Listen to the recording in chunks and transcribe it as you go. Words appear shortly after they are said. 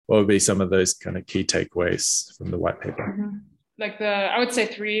what would be some of those kind of key takeaways from the white paper? I would say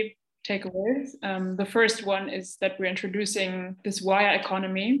three takeaways. The first one is that we're introducing this wire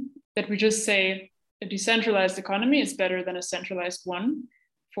economy, that we just say a decentralized economy is better than a centralized one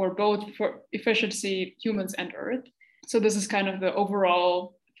for efficiency, humans and Earth. So this is kind of the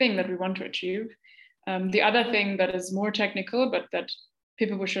overall thing that we want to achieve. The other thing that is more technical, but that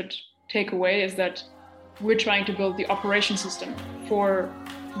people should take away, is that we're trying to build the operation system for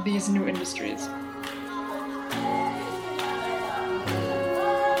these new industries.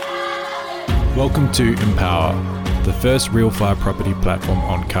 Welcome to Empower, the first real-fire property platform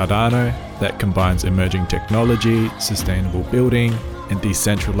on Cardano that combines emerging technology, sustainable building, and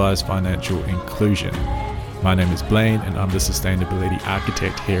decentralized financial inclusion. My name is Blaine, and I'm the sustainability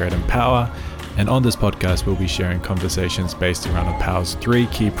architect here at Empower. And on this podcast, we'll be sharing conversations based around Empower's three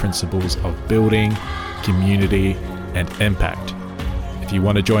key principles of building, community, and impact. If you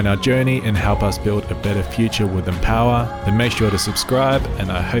want to join our journey and help us build a better future with Empower, then make sure to subscribe,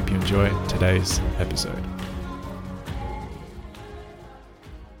 and I hope you enjoy today's episode.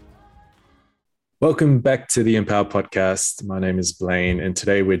 Welcome back to the Empower podcast. My name is Blaine, and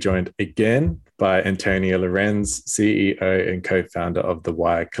today we're joined again by Antonia Lorenz, CEO and co-founder of the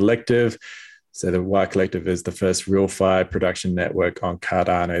Wire Collective. So the Wire Collective is the first real-fire production network on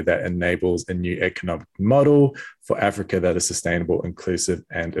Cardano that enables a new economic model for Africa that is sustainable, inclusive,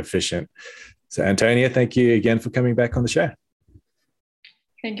 and efficient. So Antonia, thank you again for coming back on the show.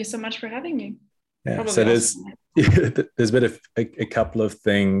 Thank you so much for having me. Yeah, so there's been a couple of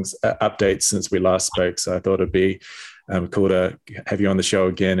things, updates since we last spoke. So I thought it'd be cool to have you on the show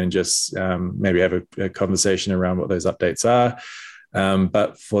again and just maybe have a conversation around what those updates are.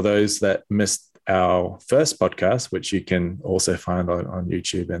 But for those that missed our first podcast, which you can also find on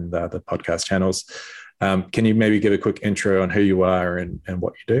YouTube and the podcast channels, can you maybe give a quick intro on who you are and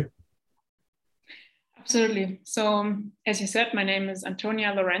what you do? Absolutely. So as you said, my name is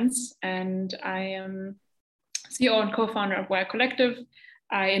Antonia Lorenz, and I am CEO and co-founder of Wire Collective.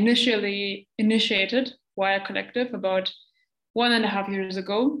 I initially initiated Wire Collective about 1.5 years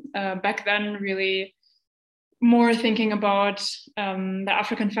ago. Back then, really more thinking about the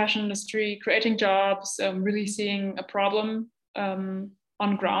African fashion industry, creating jobs, really seeing a problem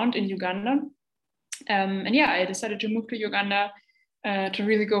on ground in Uganda. I decided to move to Uganda to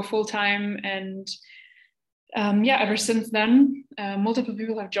really go full time. And ever since then, multiple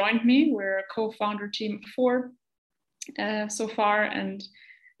people have joined me. We're a co-founder team of 4 so far. And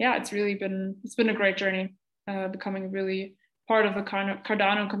it's been a great journey, becoming really part of the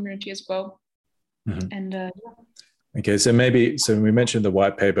Cardano community as well. Mm-hmm. And Okay, so we mentioned the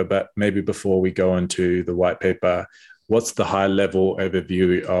white paper, but maybe before we go into the white paper, what's the high level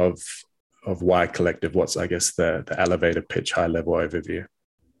overview of Wire Collective? What's, I guess, the elevator pitch high level overview?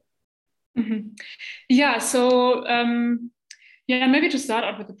 Mm-hmm. Maybe to start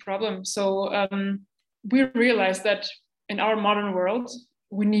out with the problem. So we realized that in our modern world,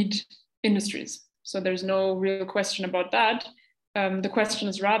 we need industries. So there's no real question about that. The question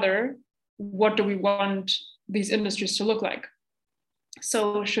is rather, what do we want these industries to look like?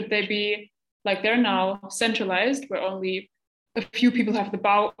 So should they be like they're now, centralized, where only a few people have the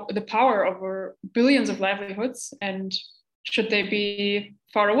power over billions of livelihoods? And should they be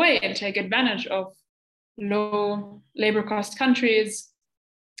far away and take advantage of low labor cost countries?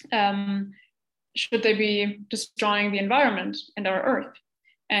 Should they be destroying the environment and our Earth?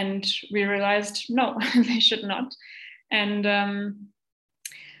 And we realized, no, they should not. And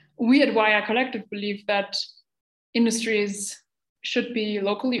we at Wire Collective believe that industries should be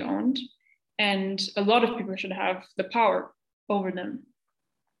locally owned, and a lot of people should have the power over them.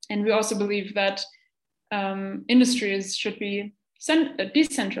 And we also believe that industries should be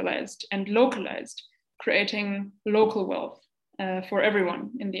decentralized and localized, creating local wealth for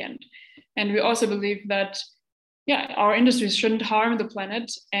everyone in the end. And we also believe that, our industries shouldn't harm the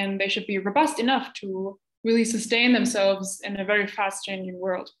planet, and they should be robust enough to really sustain themselves in a very fast-changing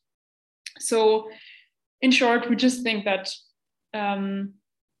world. So in short, we just think that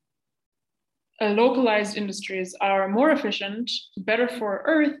localized industries are more efficient, better for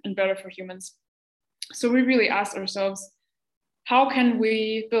Earth, and better for humans. So we really asked ourselves, how can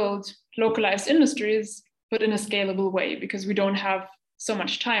we build localized industries, but in a scalable way? Because we don't have so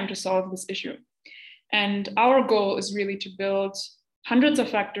much time to solve this issue. And our goal is really to build hundreds of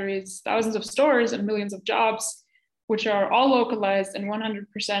factories, thousands of stores, and millions of jobs, which are all localized and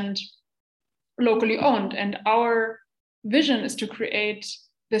 100% locally owned. And our vision is to create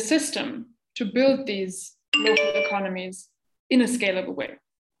the system to build these local economies in a scalable way.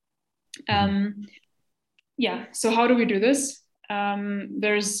 So how do we do this?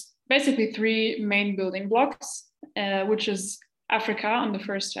 there's basically three main building blocks, which is Africa on the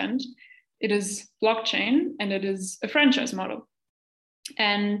first hand, it is blockchain, and it is a franchise model.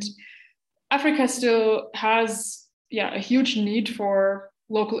 And Africa still has a huge need for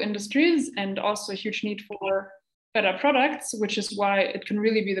local industries and also a huge need for better products, which is why it can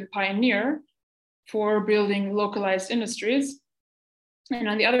really be the pioneer for building localized industries. And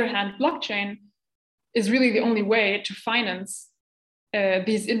on the other hand, blockchain is really the only way to finance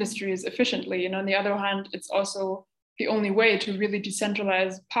these industries efficiently. And on the other hand, it's also the only way to really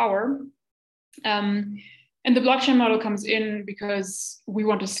decentralize power. And the blockchain model comes in because we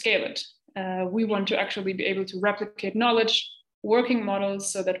want to scale it. We want to actually be able to replicate knowledge, working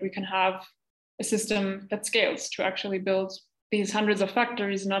models, so that we can have a system that scales to actually build these hundreds of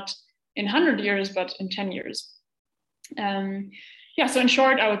factories, not in 100 years, but in 10 years. So in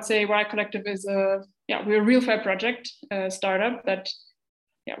short, I would say Wire Collective is we're a RealFi project, startup that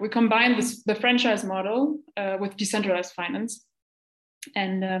we combine the franchise model with decentralized finance.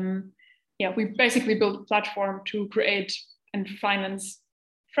 And we basically build a platform to create and finance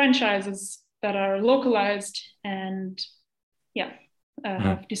franchises that are localized and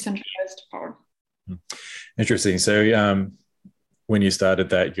have decentralized power. Interesting. So when you started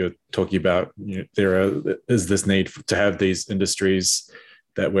that, you're talking about is this need to have these industries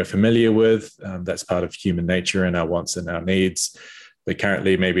that we're familiar with, that's part of human nature and our wants and our needs. But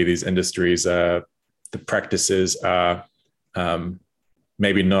currently, maybe these industries, the practices are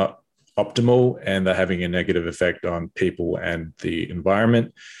maybe not optimal, and they're having a negative effect on people and the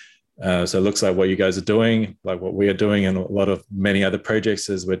environment. So it looks like what you guys are doing, like what we are doing, and a lot of many other projects,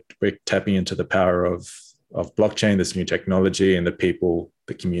 is we're tapping into the power of blockchain, this new technology, and the people,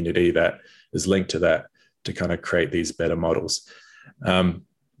 the community that is linked to that, to kind of create these better models. And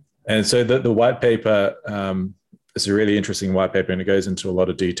so the white paper is a really interesting white paper, and it goes into a lot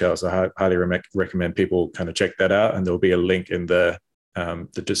of detail. So I highly recommend people kind of check that out, and there'll be a link in the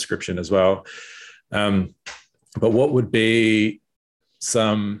description as well. But what would be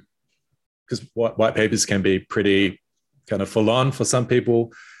some, because white papers can be pretty kind of full on for some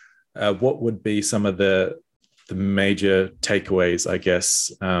people, what would be some of the major takeaways, I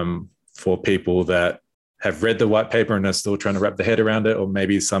guess, for people that have read the white paper and are still trying to wrap their head around it, or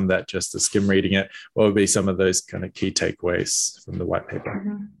maybe some that just are skim reading it? What would be some of those kind of key takeaways from the white paper?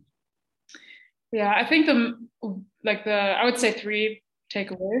 Mm-hmm. Yeah, I think I would say three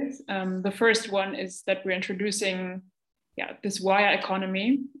takeaways. The first one is that we're introducing this wire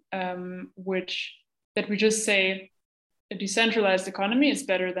economy, which that we just say a decentralized economy is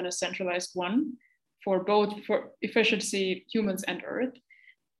better than a centralized one for efficiency, humans and Earth.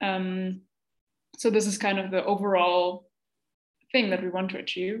 So this is kind of the overall thing that we want to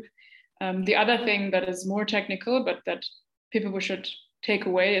achieve. The other thing that is more technical, but that people should take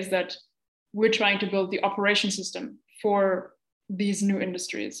away, is that we're trying to build the operation system for these new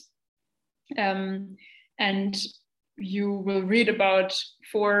industries. And you will read about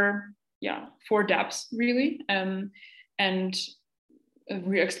four dApps, really. And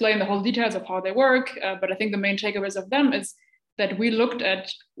we explain the whole details of how they work. But I think the main takeaways of them is that we looked at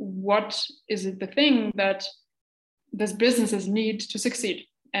what is it the thing that these businesses need to succeed.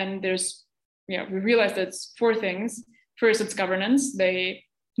 And we realized that it's four things. First, it's governance. They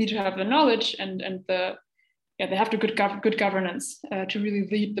need to have the knowledge and they have to good governance to really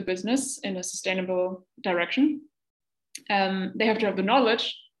lead the business in a sustainable direction. They have to have the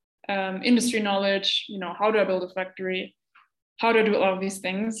knowledge, industry knowledge, how do I build a factory? How to do all of these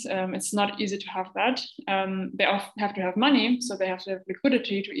things. It's not easy to have that. They have to have money, so they have to have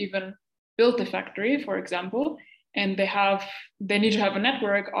liquidity to even build the factory, for example. And they need to have a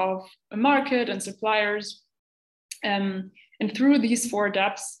network of a market and suppliers. And through these four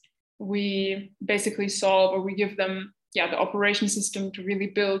dApps, we basically solve, or we give them the operation system to really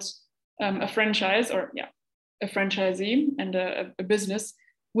build a franchise, or a franchisee and a business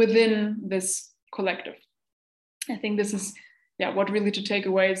within this collective. I think this is what really to take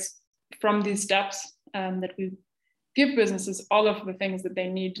away is from these steps, that we give businesses all of the things that they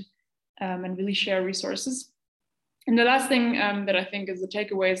need, and really share resources. And the last thing that I think is the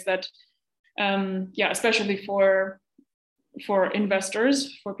takeaway is that, especially for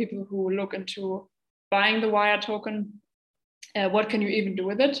investors, for people who look into buying the Wire token, what can you even do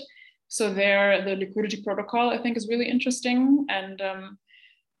with it? So the liquidity protocol, I think, is really interesting. And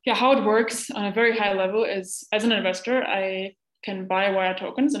how it works on a very high level is, as an investor, I can buy Wire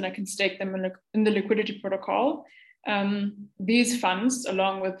tokens and I can stake them in the liquidity protocol. These funds,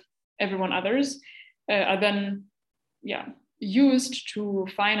 along with everyone others, are then used to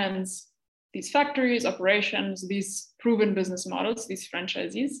finance these factories, operations, these proven business models, these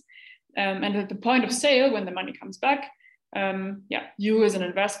franchisees. And at the point of sale, when the money comes back, you as an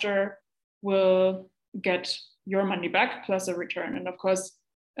investor will get your money back plus a return. And of course,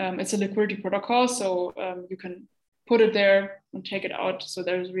 it's a liquidity protocol, so you can put it there and take it out. So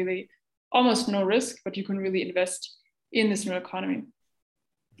there's really almost no risk, but you can really invest in this new economy.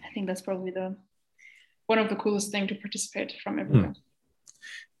 I think that's probably one of the coolest things to participate from everywhere.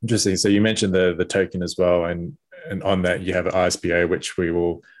 Interesting. So you mentioned the token as well, and on that you have an ISPO, which we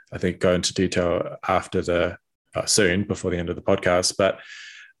will, I think, go into detail after soon, before the end of the podcast. But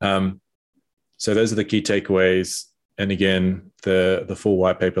so those are the key takeaways. And again, the full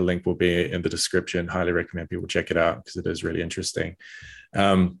white paper link will be in the description. Highly recommend people check it out because it is really interesting.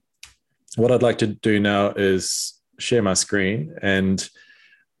 What I'd like to do now is share my screen, and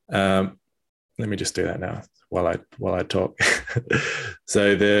let me just do that now while I talk.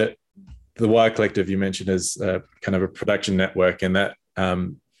 So the Wire Collective you mentioned is kind of a production network, and that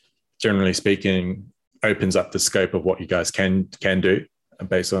generally speaking opens up the scope of what you guys can do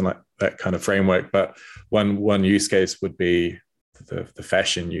based on that kind of framework. But one use case would be the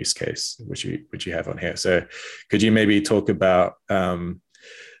fashion use case, which you have on here. So could you maybe talk about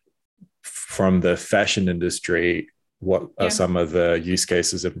from the fashion industry, what are some of the use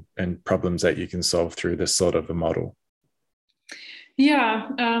cases and problems that you can solve through this sort of a model? Yeah,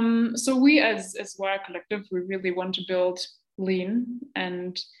 so we as Wire Collective, we really want to build lean,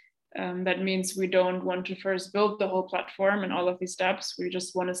 and that means we don't want to first build the whole platform and all of these steps. We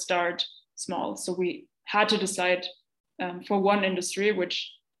just want to start small. So we had to decide for one industry,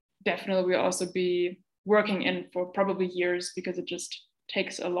 which definitely we'll also be working in for probably years, because it just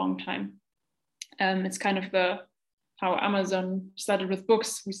takes a long time. It's kind of how Amazon started with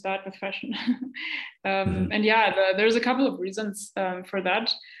books, we start with fashion. And there's a couple of reasons for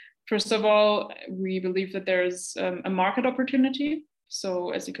that. First of all, we believe that there's a market opportunity. So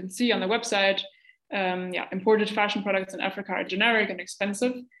as you can see on the website, imported fashion products in Africa are generic and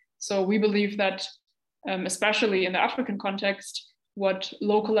expensive. So we believe that, especially in the African context, what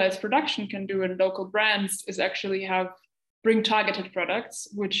localized production can do in local brands is actually bring targeted products,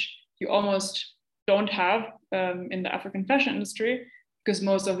 which you almost don't have in the African fashion industry, because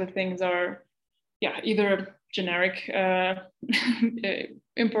most of the things are either generic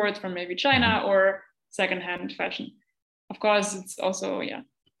imports from maybe China or secondhand fashion. Of course, it's also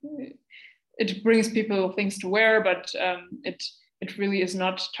it brings people things to wear, but it really is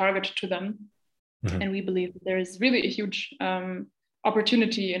not targeted to them. Mm-hmm. And we believe that there is really a huge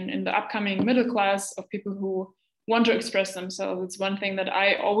opportunity in the upcoming middle class of people who want to express themselves. It's one thing that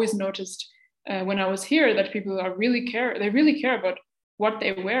I always noticed when I was here, that people really care about what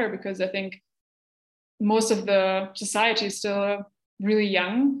they wear, because I think most of the society is still really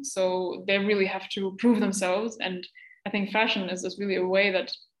young, so they really have to prove themselves. And I think fashion is really a way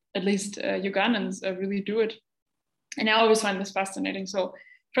that at least Ugandans really do it. And I always find this fascinating. So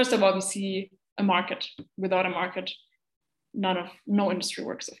first of all, we see a market. Without a market, no industry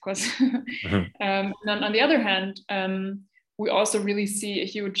works, of course. Mm-hmm. And on the other hand, we also really see a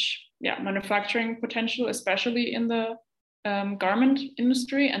huge manufacturing potential, especially in the garment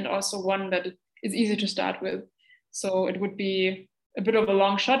industry, and also one that is easy to start with. So it would be a bit of a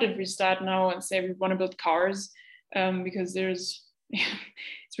long shot if we start now and say we want to build cars, because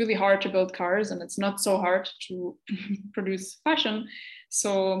it's really hard to build cars, and it's not so hard to produce fashion.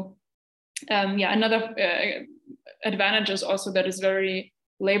 So another advantage is also that it's very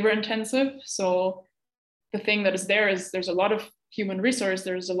labor intensive. So the thing that is there's a lot of human resource.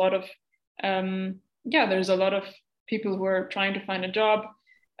 There's a lot of people who are trying to find a job,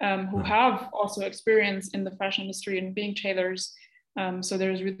 who have also experience in the fashion industry and being tailors. So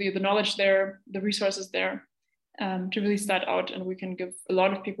there's really the knowledge there, the resources there, to really start out, and we can give a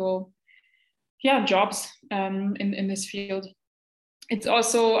lot of people jobs in this field. It's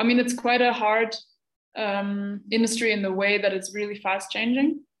also, it's quite a hard industry in the way that it's really fast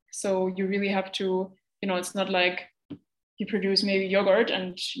changing. So you really have to, it's not like you produce maybe yogurt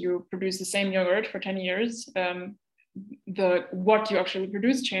and you produce the same yogurt for 10 years. What you actually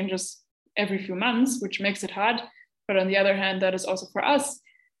produce changes every few months, which makes it hard. But on the other hand, that is also for us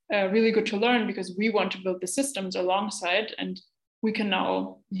really good to learn, because we want to build the systems alongside, and we can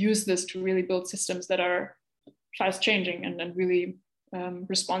now use this to really build systems that are fast changing and really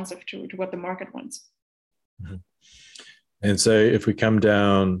responsive to what the market wants. Mm-hmm. And so if we come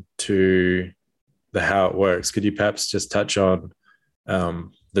down to how it works, could you perhaps just touch on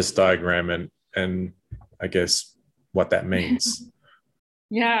this diagram and I guess what that means?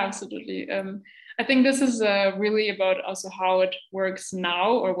 Yeah, absolutely. I think this is really about also how it works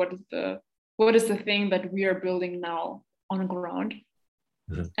now, or what is the what is the thing that we are building now on ground,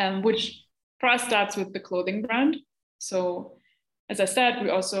 which for us starts with the clothing brand. So as I said, we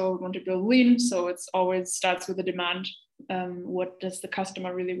also want to build lean. So it's always starts with the demand. What does the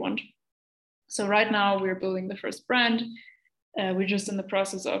customer really want? So right now we're building the first brand. We're just in the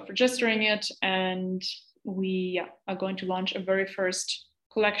process of registering it, and we are going to launch a very first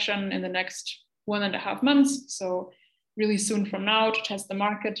collection in the next 1.5 months. So really soon from now, to test the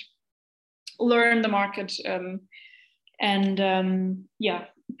market, learn the market, and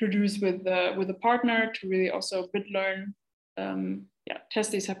produce with a partner to really also learn,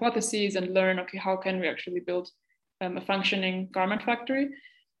 test these hypotheses and learn, okay, how can we actually build a functioning garment factory?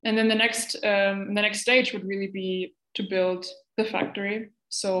 And then the next stage would really be to build the factory.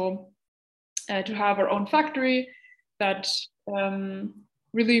 So to have our own factory that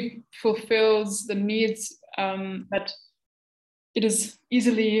really fulfills the needs, that it is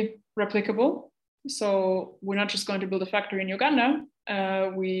easily replicable. So we're not just going to build a factory in Uganda.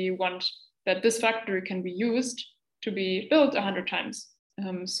 We want that this factory can be used to be built 100 times.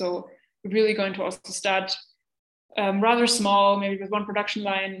 So we're really going to also start rather small, maybe with one production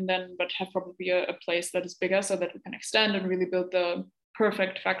line, but have probably a place that is bigger so that we can extend and really build the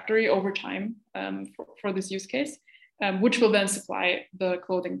perfect factory over time for this use case, which will then supply the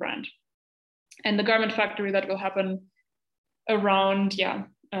clothing brand. And the garment factory, that will happen around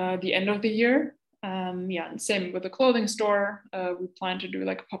the end of the year. And same with the clothing store. We plan to do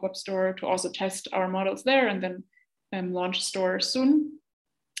like a pop-up store to also test our models there, and then launch a store soon.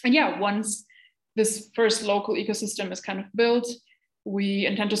 And once this first local ecosystem is kind of built, we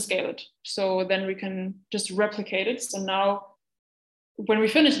intend to scale it. So then we can just replicate it. So now when we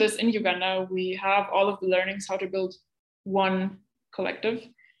finish this in Uganda, we have all of the learnings how to build one collective,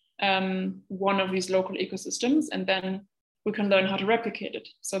 one of these local ecosystems, and then we can learn how to replicate it.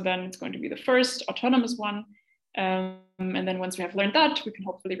 So then it's going to be the first autonomous one. And then once we have learned that, we can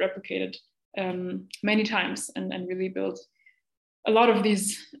hopefully replicate it many times and really build a lot of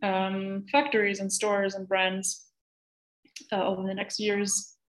these factories and stores and brands over the next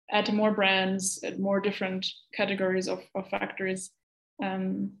years, add more brands, add more different categories of factories.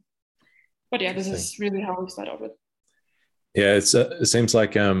 But this is really how we start out with. Yeah, it seems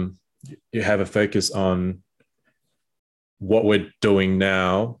like you have a focus on what we're doing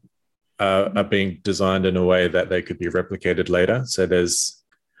now are being designed in a way that they could be replicated later. So there's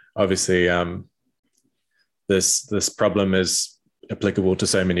obviously this problem is applicable to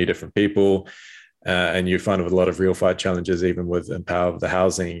so many different people, and you find with a lot of RealFi challenges, even with Empower the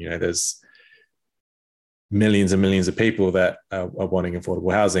housing, there's millions and millions of people that are wanting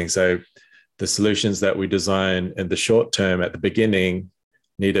affordable housing. So the solutions that we design in the short term at the beginning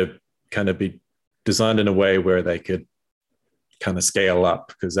need to kind of be designed in a way where they could kind of scale up,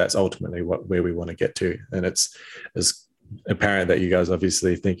 because that's ultimately where we want to get to. And it's apparent that you guys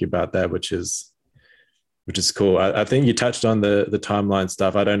obviously think about that, which is cool. I think you touched on the timeline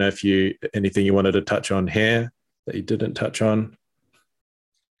stuff. I don't know if anything you wanted to touch on here that you didn't touch on.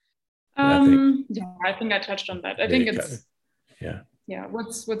 I think I touched on that. I think it's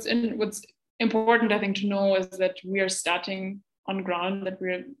what's important, I think, to know is that we are starting on ground that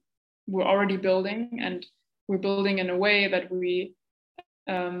we're already building, and we're building in a way that we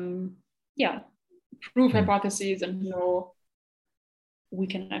prove hypotheses and know we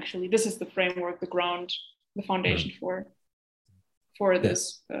can actually, this is the framework, the ground, the foundation for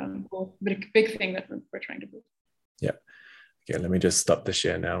this big thing that we're trying to build. Yeah. Okay, let me just stop the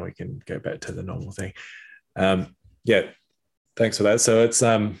share now. We can go back to the normal thing. Thanks for that. So it's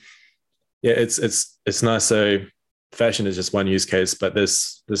nice. So fashion is just one use case, but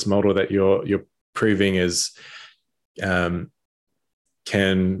this model that you're proving is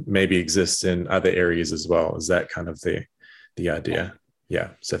can maybe exist in other areas as well. Is that kind of the idea? Yeah.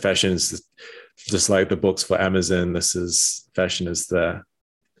 So fashion is just like the books for Amazon. Fashion is the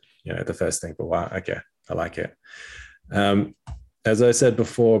first thing. But wow, okay, I like it. As I said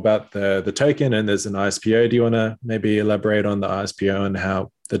before about the token, and there's an ISPO. Do you want to maybe elaborate on the ISPO and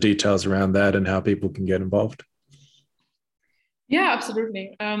how the details around that and how people can get involved? Yeah,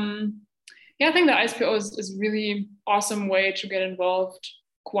 absolutely. I think the ISPO is a really awesome way to get involved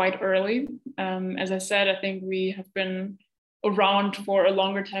quite early. As I said, I think we have been around for a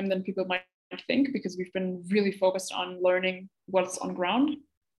longer time than people might think, because we've been really focused on learning what's on ground.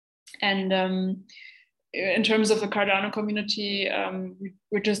 And in terms of the Cardano community,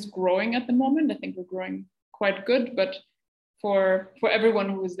 we're just growing at the moment. I think we're growing quite good, but for everyone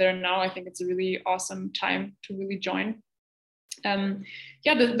who is there now, I think it's a really awesome time to really join. The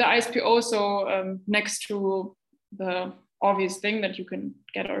ISPO, so next to the obvious thing that you can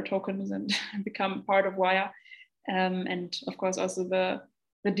get our tokens and become part of Wire. And of course, also the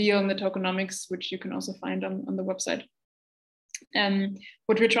deal and the tokenomics, which you can also find on the website.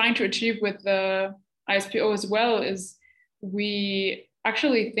 What we're trying to achieve with the ISPO as well is we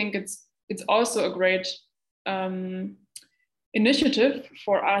actually think it's also a great initiative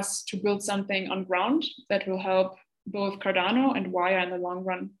for us to build something on ground that will help both Cardano and Wire in the long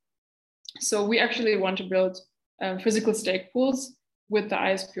run. So we actually want to build physical stake pools with the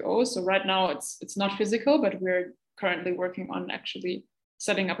ISPO. So right now it's not physical, but we're currently working on actually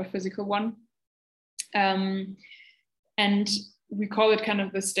setting up a physical one. And we call it kind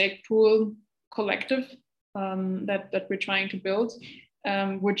of the stake pool collective that we're trying to build,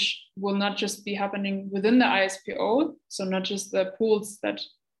 which will not just be happening within the ISPO, so not just the pools that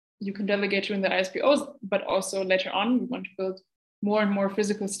you can delegate to in the ISPOs, but also later on, we want to build more and more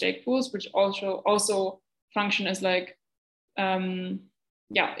physical stake pools, which also function as like,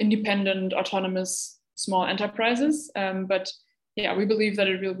 independent, autonomous, small enterprises. But yeah, we believe that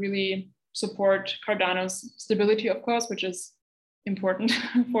it will really support Cardano's stability, of course, which is important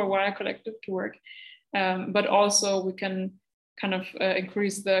for Wire Collective to work. But also we can kind of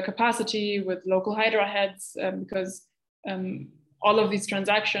increase the capacity with local Hydra heads because all of these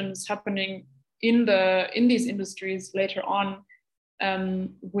transactions happening in these industries later on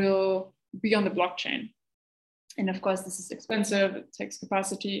will be on the blockchain. And of course, this is expensive, it takes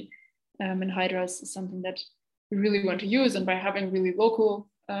capacity, and Hydras is something that we really want to use. And by having really local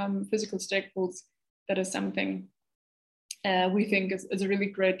physical stake pools, that is something we think is a really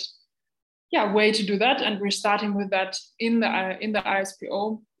great way to do that. And we're starting with that in the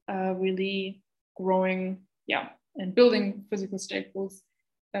ISPO, really growing and building physical stake pools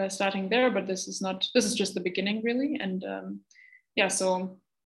starting there. But this is just the beginning, really. And so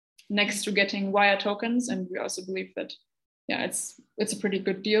next to getting Wire tokens, and we also believe that it's a pretty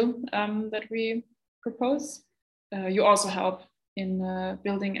good deal that we propose. You also help in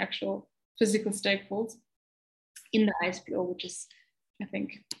building actual physical stake pools in the ISPO, which is, I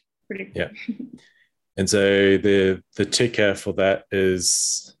think, pretty cool. Yeah. And so the ticker for that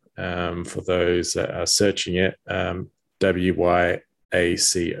is, for those that are searching it, WYACO.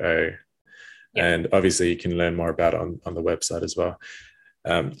 Yeah. And obviously you can learn more about it on the website as well.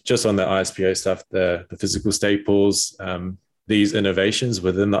 Just on the ISPO stuff, the physical stake pools, these innovations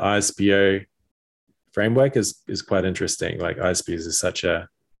within the ISPO framework is quite interesting. Like ISPs is such a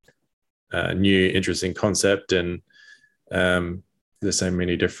new, interesting concept, and there's so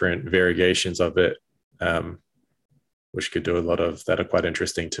many different variations of it, which could do a lot of that are quite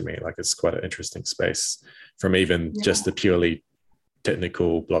interesting to me. Like it's quite an interesting space from even just the purely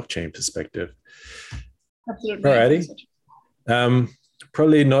technical blockchain perspective. Absolutely. Alrighty.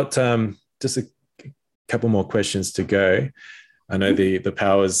 Probably not, just a couple more questions to go. I know the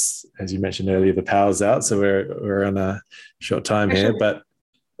power's, as you mentioned earlier, the power's out, so we're on a short time here, but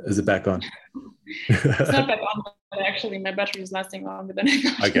is it back on? It's not back on, but actually my battery is lasting longer than I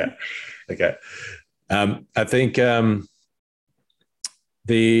thought. Okay. I think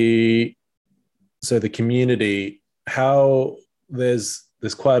the community, how there's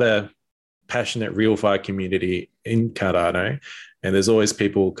quite a passionate RealFi community in Cardano, and there's always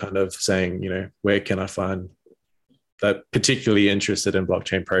people kind of saying, where can I find that particularly interested in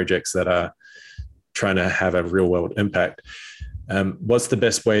blockchain projects that are trying to have a real world impact. What's the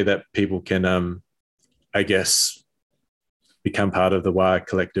best way that people can, become part of the Wire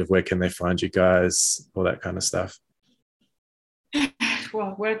Collective? Where can they find you guys? All that kind of stuff.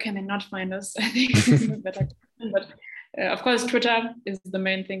 Well, where can they not find us? I think better question. But of course, Twitter is the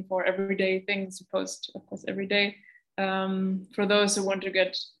main thing for everyday things. We post, of course, every day. For those who want to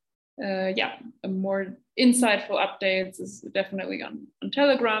get more insightful updates, is definitely on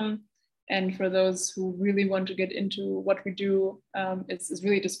Telegram. And for those who really want to get into what we do, it's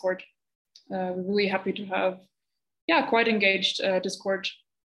really Discord. We're really happy to have quite engaged Discord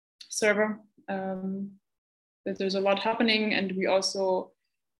server. There's a lot happening, and we also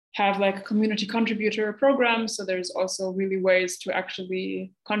have like a community contributor program. So there's also really ways to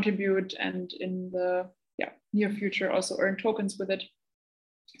actually contribute, and in the near future also earn tokens with it.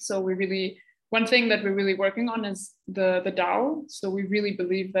 So one thing that we're really working on is the DAO. So we really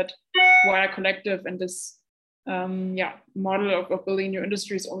believe that Wire Collective and this model of building new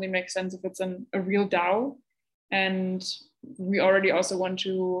industries only makes sense if it's a real DAO. And we already also want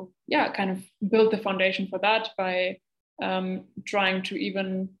to kind of build the foundation for that by trying to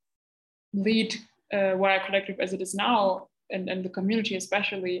even lead Wire Collective as it is now, and the community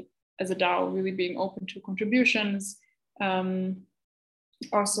especially as a DAO, really being open to contributions.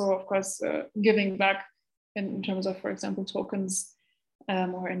 Also, of course, giving back in terms of, for example, tokens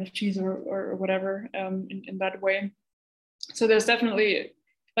or NFTs or whatever in that way. So there's definitely,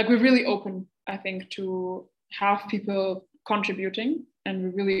 like, we're really open, I think, to have people contributing, and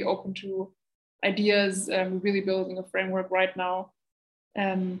we're really open to ideas. We're really building a framework right now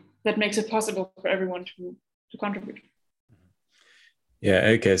that makes it possible for everyone to contribute. Yeah.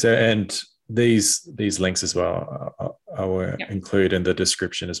 Okay. So, and these links as well, I will include in the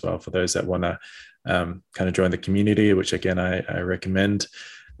description as well for those that want to kind of join the community, which again I recommend.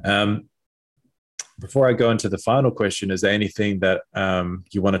 Before I go into the final question, is there anything that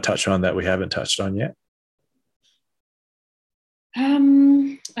you want to touch on that we haven't touched on yet?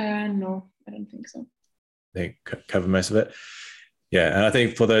 No, I don't think so. They cover most of it. Yeah, and I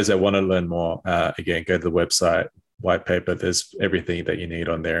think for those that want to learn more, again, go to the website, white paper. There's everything that you need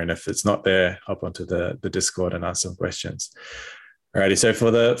on there, and if it's not there, hop onto the Discord and ask some questions. Alrighty, so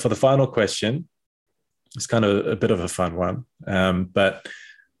for the final question, it's kind of a bit of a fun one, but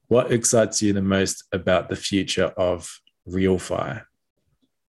what excites you the most about the future of RealFi?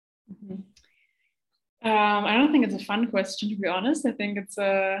 Mm-hmm. I don't think it's a fun question, to be honest. I think it's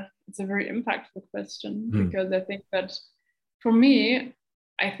a very impactful question because I think that for me,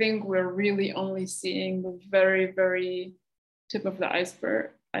 I think we're really only seeing the very, very tip of the iceberg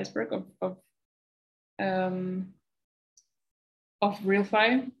of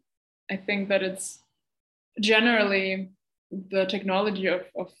RealFi. I think that it's generally the technology of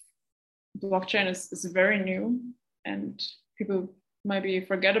blockchain is very new, and people maybe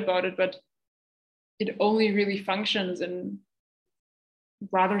forget about it, but it only really functions in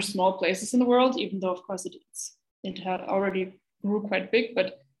rather small places in the world, even though, of course, it had already grew quite big,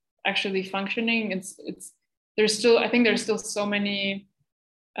 but actually functioning, I think there's still so many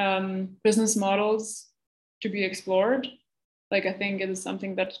business models to be explored. Like, I think it is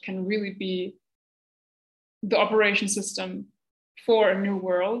something that can really be the operation system for a new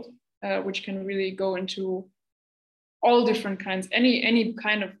world, which can really go into all different kinds, any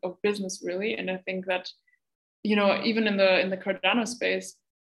kind of business, really. And I think that, even in the Cardano space,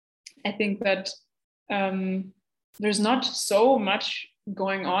 I think that there's not so much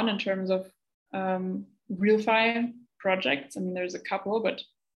going on in terms of RealFi projects. I mean, there's a couple, but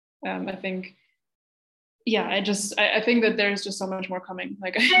I think, I think that there's just so much more coming.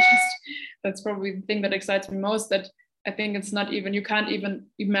 Like, that's probably the thing that excites me most, that I think it's not even, you can't even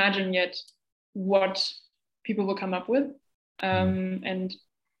imagine yet what people will come up with. And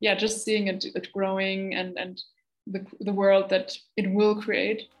just seeing it growing and the world that it will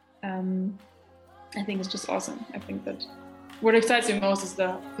create, I think it's just awesome. I think that what excites me most is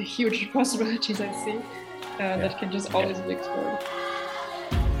the huge possibilities I see that can just always be explored.